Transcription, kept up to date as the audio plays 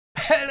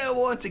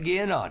Hello once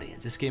again,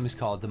 audience. This game is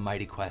called The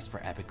Mighty Quest for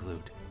Epic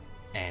Loot.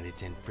 And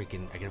it's in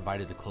freaking, I get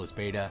invited to closed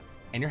beta,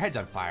 and your head's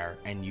on fire,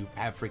 and you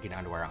have freaking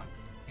underwear on,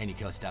 and you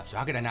kill stuff. So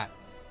how could I not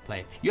play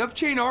it? You have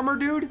chain armor,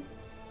 dude?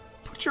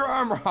 Put your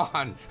armor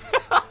on.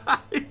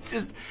 It's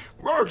just,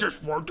 I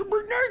just want to be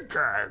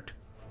naked.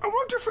 I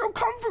want to feel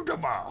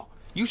comfortable.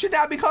 You should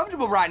not be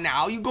comfortable right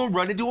now. You go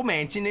run into a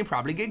mansion and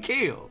probably get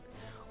killed.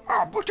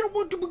 Oh, but I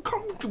want to be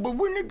comfortable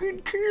when I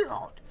get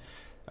killed.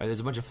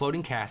 There's a bunch of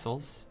floating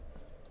castles,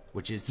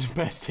 which is the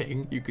best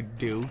thing you could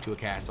do to a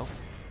castle.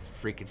 It's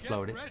freaking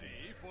floating. Get ready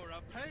for a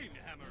pain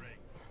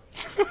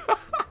hammering.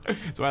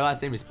 So my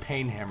last name is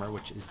Painhammer,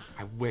 which is,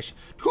 I wish.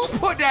 Who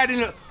put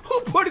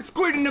a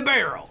squid in the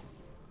barrel?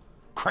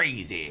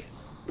 Crazy.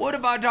 What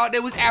if I thought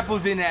there was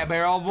apples in that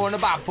barrel? I'm going to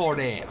buy 4 of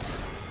them.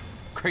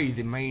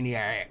 Crazy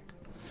maniac.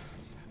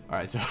 All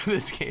right, so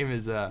this game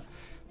is,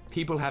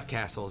 people have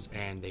castles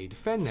and they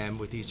defend them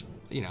with these,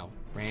 you know,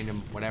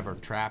 random whatever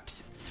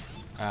traps,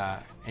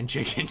 and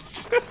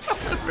chickens,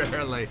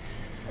 apparently.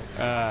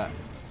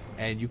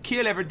 And you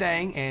kill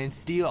everything and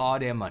steal all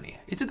their money.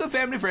 It's a good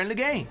family-friendly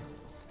game.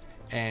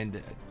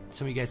 And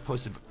some of you guys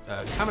posted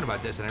a comment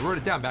about this, and I wrote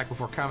it down back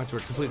before comments were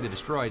completely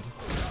destroyed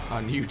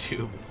on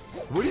YouTube.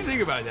 What do you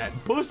think about that?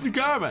 Post in the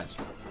comments.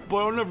 But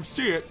I'll never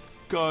see it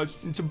because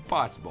it's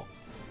impossible.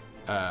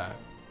 I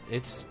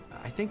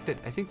think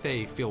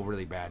they feel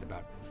really bad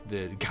about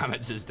the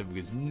comment system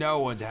because no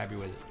one's happy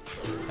with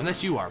it,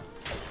 unless you are.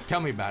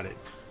 Tell me about it.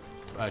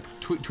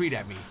 Tweet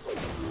at me.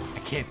 I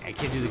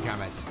can't do the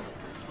comments.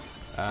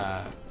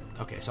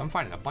 Okay, so I'm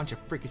finding a bunch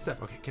of freaking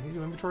stuff. Okay, can I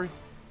do inventory?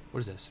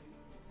 What is this?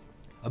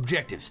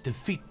 Objectives: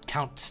 defeat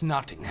Count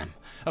Snottingham.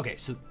 Okay,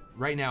 so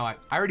right now I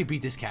already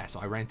beat this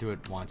castle. I ran through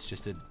it once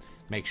just to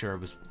make sure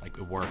it was like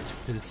it worked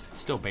because it's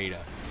still beta.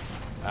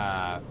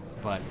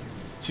 But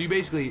so you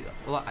basically,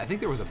 I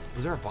think was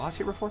there a boss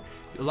here before?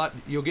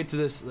 You'll get to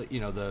this,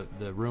 you know,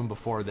 the room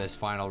before this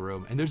final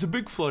room, and there's a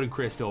big floating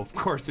crystal, of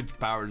course, which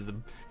powers the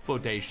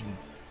flotation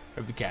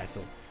of the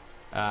castle.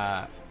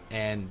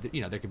 And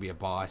you know, there could be a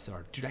boss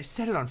or, dude, I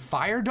set it on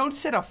fire. Don't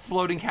set a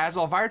floating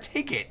castle on fire.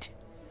 Take it.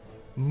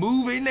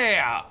 Move in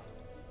there.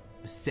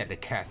 Set the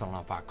castle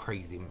on fire,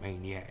 crazy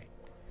maniac.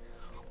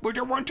 But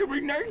I want to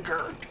be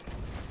naked.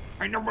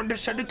 I don't want to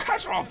set the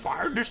castle on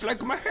fire just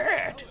like my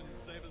head.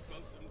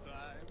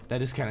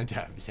 That is kind of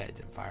tough. His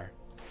head's on fire.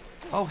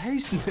 Oh, hey,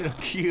 little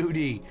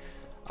cutie.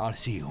 I'll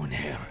see you in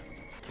there.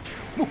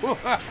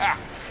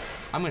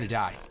 I'm gonna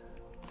die.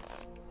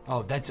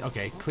 Oh, that's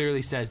okay.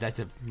 Clearly says that's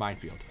a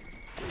minefield.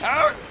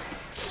 Ah,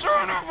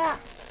 son of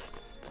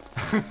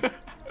a.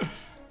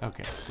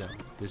 Okay, so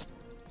there's.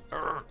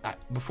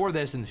 Before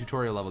this, in the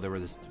tutorial level, there were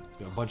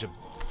a bunch of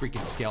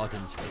freaking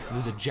skeletons.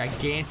 There's a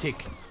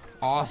gigantic,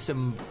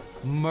 awesome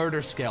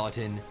murder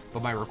skeleton,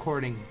 but my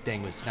recording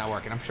thing was not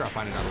working. I'm sure I'll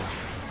find another one.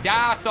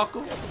 Die,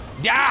 thuckle!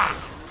 Die!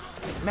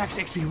 Max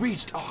XP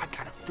reached. Oh, I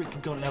gotta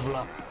freaking go level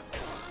up.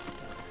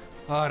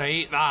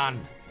 Alright,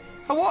 then.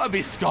 I want to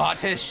be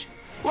Scottish.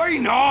 Why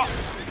not?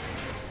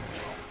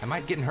 Am I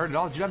getting hurt at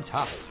all? Dude, I'm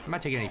tough. I'm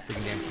not taking any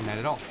freaking damage from that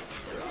at all.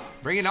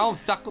 Bring it on,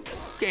 sucker.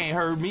 Can't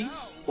hurt me.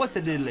 What's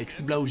a little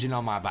explosion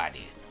on my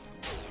body?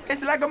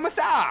 It's like a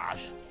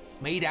massage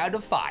made out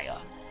of fire.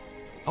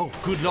 Oh,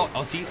 good lord.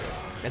 Oh, see?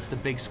 That's the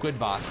big squid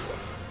boss.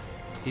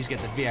 He's got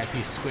the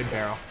VIP squid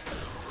barrel.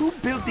 Who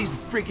built these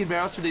freaking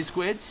barrels for these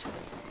squids?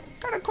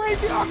 Got a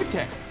crazy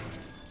architect.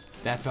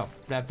 That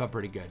felt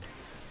pretty good.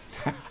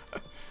 I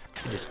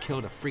just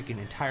killed a freaking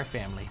entire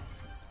family.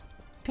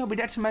 Toby,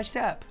 that's messed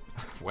up.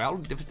 Well,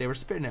 if they were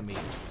spitting at me.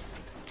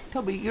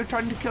 Toby, you're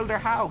trying to kill their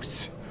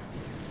house.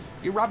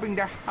 You're robbing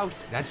their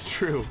house. That's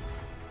true.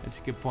 That's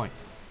a good point.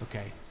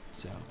 Okay,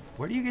 so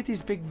where do you get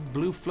these big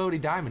blue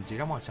floaty diamonds,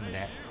 dude? I want some of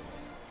that.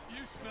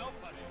 You smell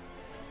funny.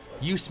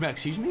 You smell,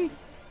 excuse me?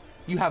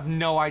 You have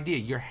no idea.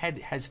 Your head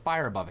has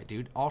fire above it,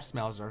 dude. All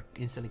smells are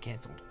instantly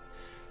canceled.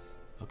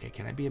 Okay,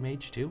 can I be a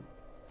mage too?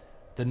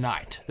 The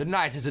Knight. The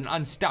Knight is an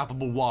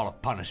unstoppable wall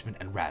of punishment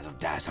and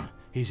razzle-dazzle.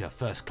 He's your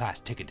first-class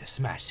ticket to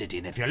Smash City,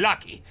 and if you're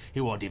lucky,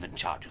 he won't even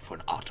charge you for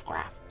an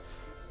autograph.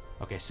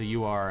 Okay, so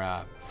you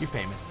are, you're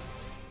famous.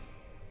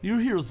 Your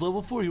hero's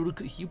level 4.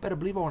 You better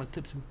believe I want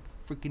to clip some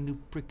freaking new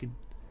freaking.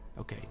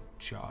 Okay,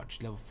 charge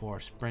level 4.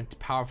 Sprint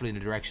powerfully in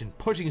a direction,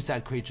 pushing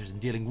aside creatures and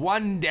dealing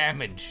 1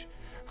 damage.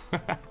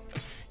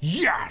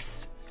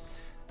 Yes.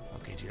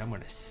 Okay, dude, I'm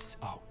gonna.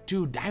 Oh,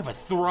 dude, I have a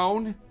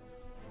throne.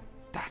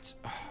 That's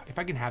if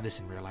I can have this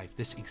in real life,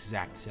 this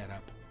exact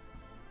setup.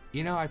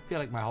 You know, I feel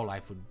like my whole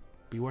life would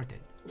be worth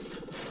it.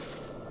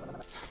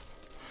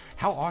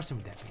 How awesome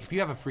would that be? If you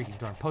have a freaking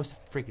throne, post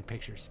freaking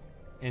pictures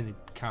in the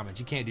comments.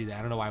 You can't do that.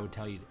 I don't know why I would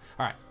tell you to.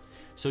 All right,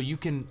 so you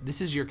can,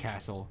 this is your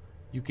castle.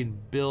 You can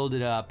build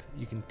it up.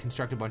 You can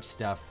construct a bunch of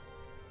stuff.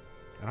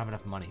 I don't have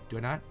enough money. Do I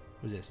not?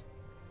 What is this?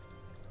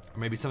 Or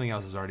maybe something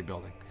else is already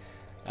building.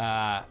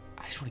 I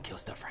just want to kill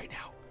stuff right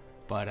now.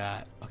 But,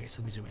 okay,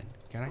 so let me zoom in.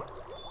 Can I?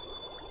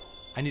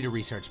 I need to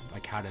research,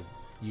 like, how to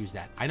use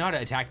that. I know how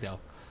to attack, though.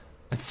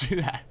 Let's do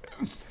that.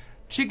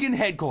 Chicken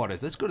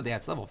headquarters. Let's go to that.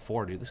 It's level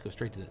 4, dude. Let's go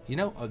straight to the, you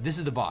know? Oh, this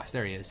is the boss.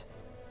 There he is.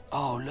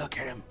 Oh, look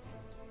at him.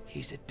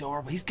 He's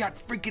adorable. He's got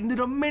freaking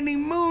little mini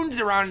moons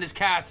around his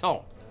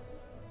castle.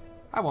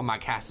 I want my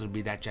castle to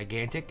be that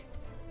gigantic.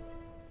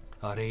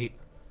 Alright,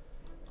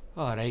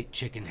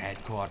 chicken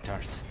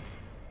headquarters.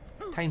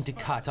 Time to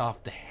cut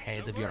off the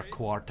head of your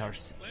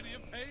quarters. Plenty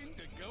of pain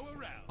to go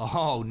around.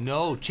 Oh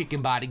no,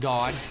 chicken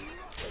bodyguard.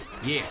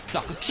 Yeah,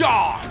 sucker,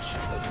 charge!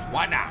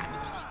 Why not?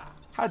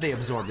 How'd they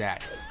absorb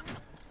that?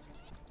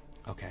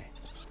 Okay.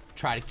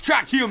 Try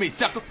to kill me,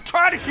 sucker!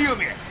 Try to kill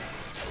me!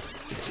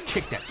 Just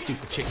kick that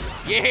stupid chicken.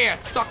 Yeah,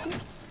 sucker!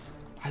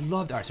 I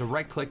love that. Alright, so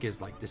right click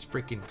is like this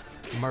freaking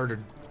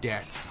murdered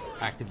death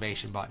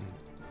activation button.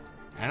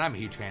 And I'm a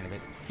huge fan of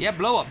it. Yeah,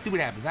 blow up, see what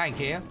happens. I ain't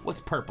care. What's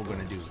purple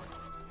gonna do?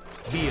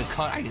 Be a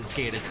color. I ain't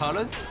scared of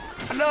colors.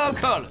 I love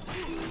colors.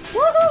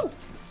 Woohoo!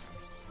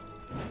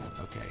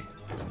 Okay.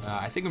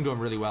 I think I'm doing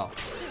really well. I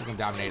think I'm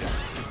dominating.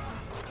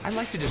 I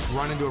like to just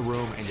run into a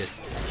room and just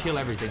kill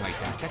everything like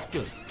that. That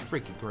feels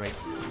freaking great.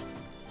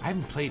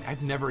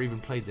 I've never even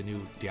played the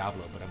new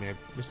Diablo, but I mean, it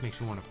just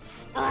makes me want to.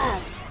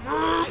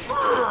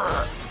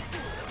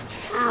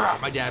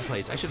 My dad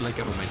plays. I should link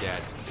up with my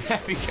dad.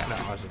 That'd be kind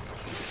of awesome.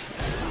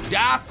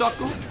 Die,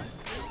 sucker!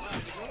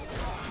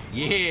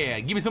 Yeah,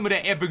 give me some of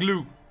that epic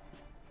loot.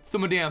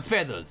 Some of them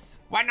feathers.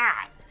 Why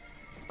not?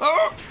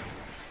 Oh!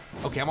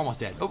 Okay, I'm almost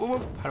dead.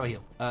 Oh, how do I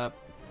heal?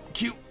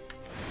 Q.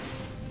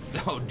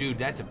 Oh, dude,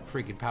 that's a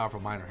freaking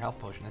powerful minor health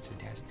potion. That's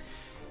fantastic.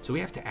 So we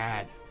have to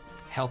add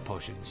health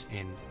potions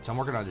in. So I'm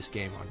working on this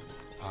game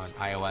on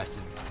iOS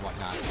and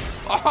whatnot.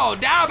 Oh,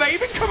 die,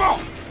 baby! Come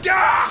on!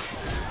 Die!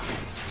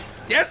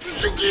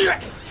 That's what you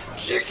get!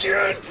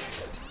 Chicken!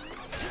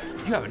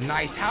 You have a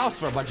nice house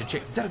for a bunch of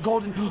chickens. Is that a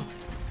golden?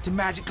 It's a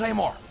magic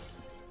claymore.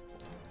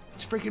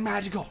 It's freaking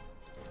magical.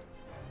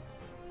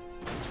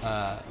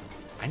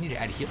 I need to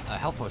add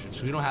health potions,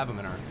 so we don't have them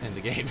in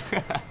the game.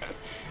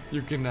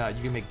 you can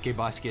make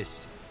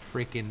Gabuscus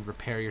freaking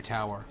repair your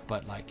tower,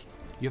 but like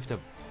you have to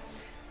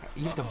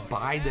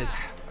buy the.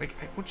 Like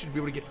I want you to be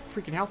able to get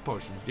freaking health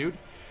potions, dude.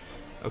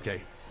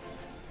 Okay.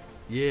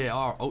 Yeah.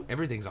 Oh,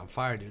 everything's on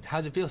fire, dude.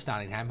 How's it feel,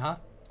 Nottingham? Huh?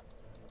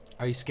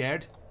 Are you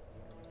scared?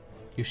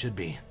 You should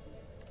be.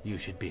 You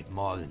should be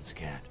more than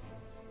scared.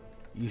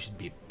 You should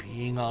be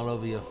peeing all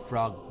over your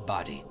frog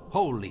body.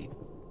 Holy.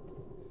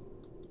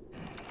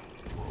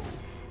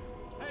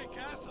 Hey,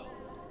 Castle.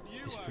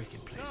 This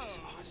freaking place is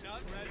awesome.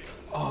 Not ready.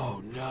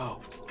 Oh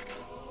no.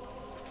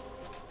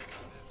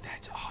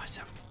 That's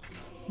awesome.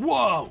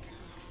 Whoa!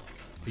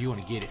 You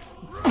wanna get it?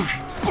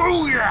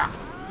 Booyah!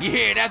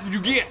 Yeah, that's what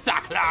you get,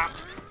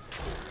 Cyclops.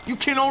 You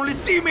can only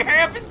see me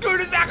half as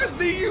good as I can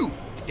see you.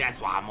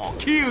 That's why I'm gonna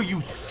kill you,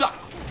 sucker.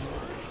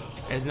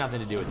 It has nothing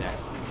to do with that,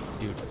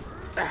 dude.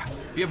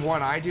 If you have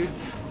one eye, dude,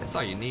 that's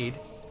all you need.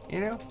 You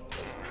know?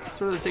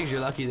 It's one of those things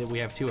you're lucky that we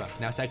have two of.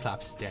 Now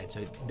Cyclops is dead, so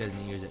it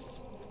doesn't use it.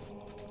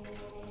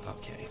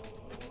 Okay.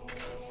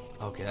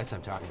 Okay, that's what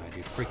I'm talking about,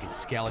 dude. Freaking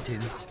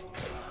skeletons.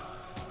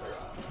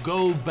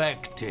 Go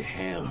back to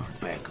hell,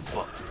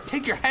 Backfuck.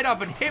 Take your head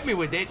up and hit me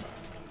with it.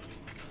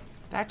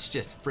 That's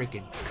just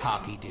freaking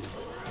cocky, dude.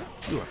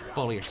 You are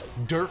full of yourself.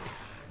 Derp.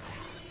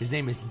 His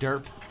name is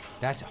Derp.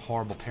 That's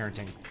horrible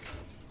parenting.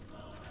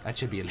 That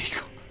should be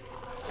illegal.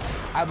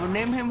 I will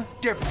name him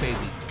Derp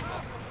Baby.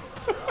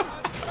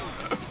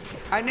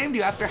 I named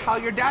you after how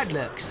your dad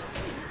looks.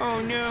 Oh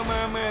no,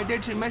 Mama,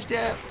 that's messed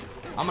up.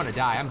 I'm gonna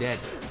die. I'm dead.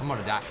 I'm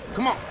gonna die.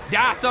 Come on,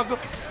 die, sucker!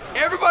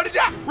 Everybody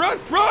die! Run,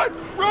 run,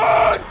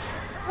 run,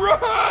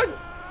 run!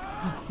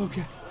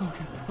 Okay.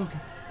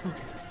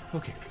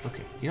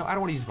 You know, I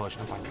don't want to use the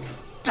potion. I'm fine.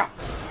 Die,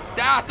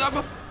 die,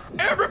 sucker!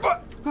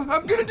 Everybody!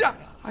 I'm gonna die.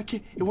 I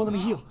can't. It won't let me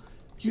heal.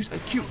 Use a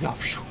Q. No.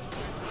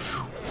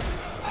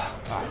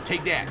 Alright,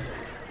 take that.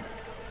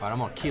 Alright, I'm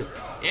gonna kill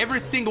every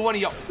single one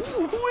of y'all.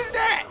 Ooh, who is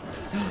that?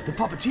 The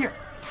puppeteer.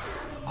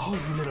 Oh,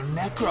 you little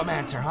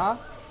necromancer, huh?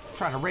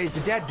 Trying to raise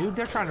the dead, dude.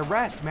 They're trying to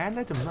rest, man.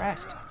 Let them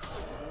rest.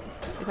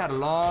 They've had a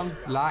long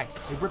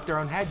life. They ripped their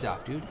own heads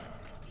off, dude.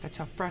 That's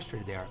how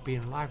frustrated they are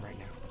being alive right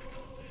now.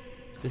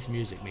 This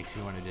music makes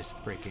you want to just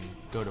freaking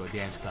go to a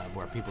dance club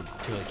where people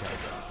kill each other.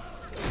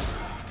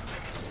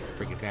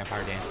 Freaking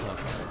vampire dance club.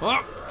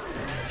 Oh!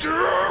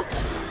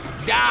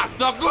 Die,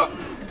 sucker!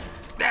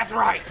 That's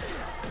right.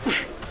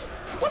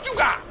 What you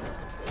got?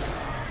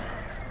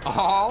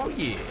 Oh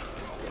yeah.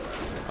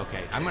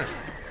 Okay, I'm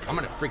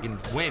gonna freaking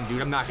win,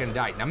 dude. I'm not gonna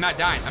die. I'm not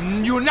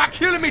dying. You're not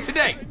killing me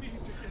today.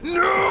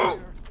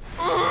 No.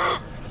 I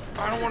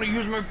don't want to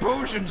use my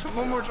potions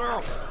one more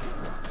time.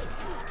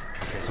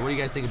 Okay, so what do you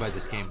guys think about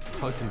this game?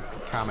 Post some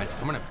comments.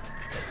 I'm gonna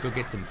go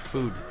get some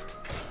food.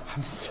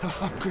 I'm so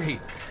hungry.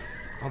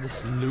 All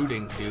this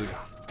looting, dude,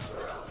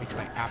 makes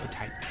my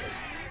appetite.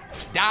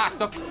 Die,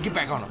 sucker. Get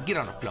back on him. Get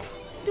on the floor.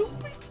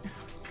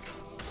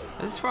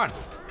 This is fun.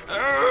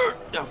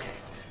 Okay.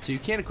 So you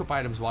can't equip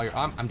items while you're.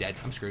 I'm dead.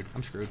 I'm screwed.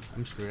 I'm screwed.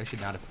 I should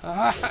not have.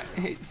 I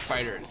hate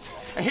spiders.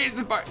 I hate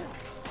the spider.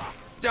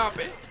 Stop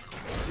it.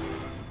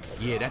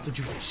 Yeah, that's what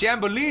you.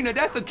 Shambolina.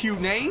 That's a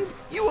cute name.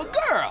 You a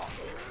girl.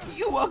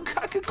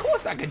 Of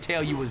course I could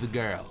tell you was a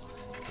girl.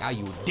 Now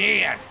you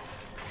dead.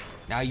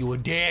 Now you a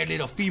dead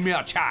little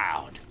female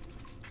child.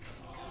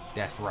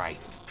 That's right.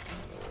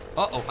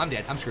 Uh-oh, I'm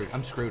dead. I'm screwed.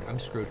 I'm screwed. I'm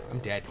screwed. I'm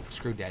dead. I'm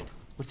screwed dead.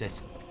 What's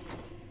this?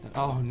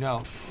 Oh,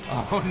 no.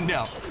 Oh,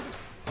 no.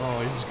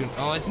 Oh, this is good.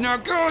 Oh, it's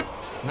not good.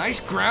 Nice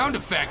ground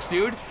effects,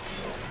 dude.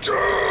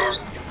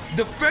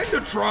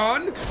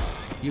 Defendertron.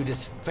 You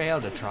just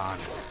failed a Tron.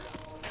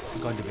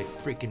 I'm going to be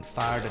freaking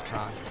fired a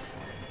Tron.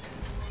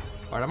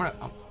 All right,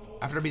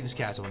 after I beat this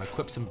castle, I'm gonna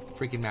equip some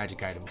freaking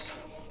magic items.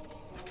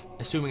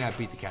 Assuming I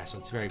beat the castle,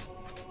 it's very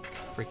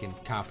freaking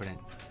confident.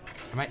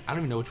 I don't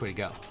even know which way to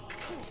go.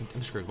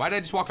 I'm screwed. Why did I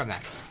just walk on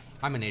that?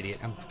 I'm an idiot.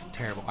 I'm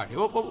terrible. All right,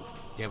 whoa, whoa.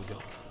 There we go.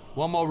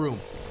 One more room.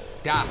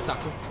 Die,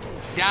 sucker.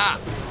 Die.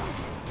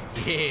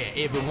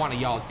 Yeah, every one of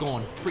y'all is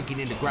going freaking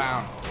in the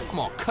ground. I'm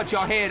gonna cut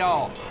your head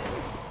off.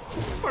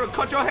 I'm gonna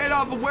cut your head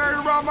off and wear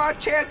it around my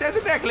chest as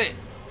a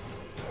necklace.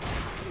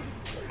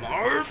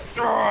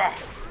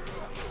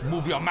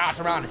 Move your mouse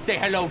around and say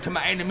hello to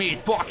my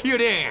enemies. Fuck you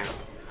then.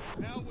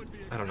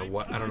 I don't know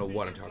what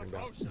I'm talking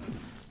about.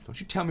 Don't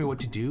you tell me what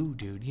to do,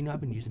 dude. You know I've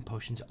been using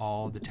potions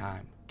all the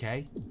time,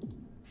 okay?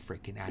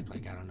 Freaking act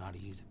like I don't know how to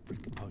use a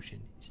freaking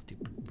potion.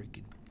 Stupid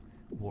freaking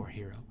war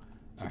hero.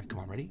 All right, come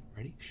on, ready?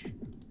 Ready? Shh.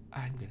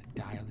 I'm gonna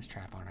die on this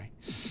trap, aren't I?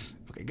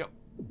 Okay, go.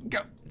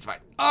 Go. It's fine.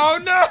 Oh,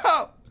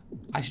 no!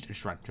 I should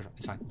just run.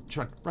 It's fine. Just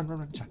run.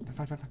 Run. It's fine.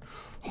 Fine. Oh, my God.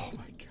 Oh,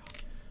 my God.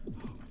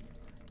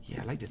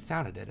 Yeah, I like the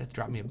sound of that. That's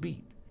dropped me a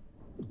beat.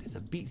 There's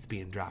a beat's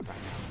being dropped right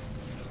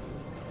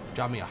now.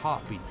 Drop me a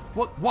heartbeat.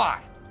 What?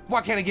 Why?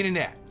 Why can't I get in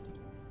there?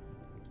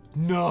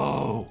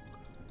 No.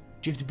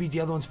 Do you have to beat the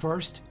other ones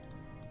first?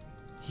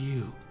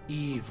 You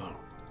evil.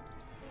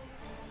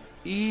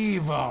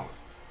 Evil.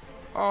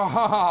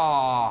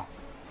 Oh.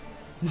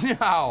 No,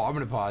 I'm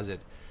gonna pause it.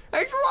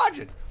 Thanks for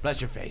watching.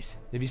 Bless your face.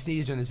 If you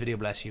sneeze during this video,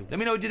 bless you. Let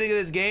me know what you think of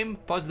this game.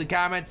 Post in the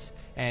comments.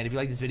 And if you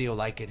like this video,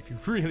 like it. If you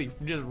really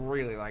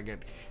like it,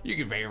 you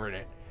can favorite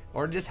it.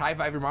 Or just high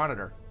five your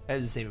monitor. That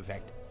has the same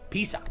effect.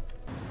 Peace out.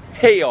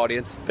 Hey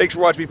audience, thanks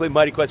for watching me play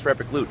Mighty Quest for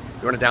Epic Loot.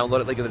 If you want to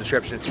download it, link in the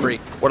description, it's free.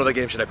 What other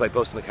game should I play?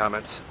 Post in the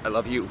comments. I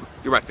love you.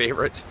 You're my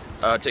favorite.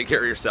 Take care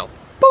of yourself.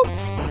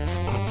 Boop!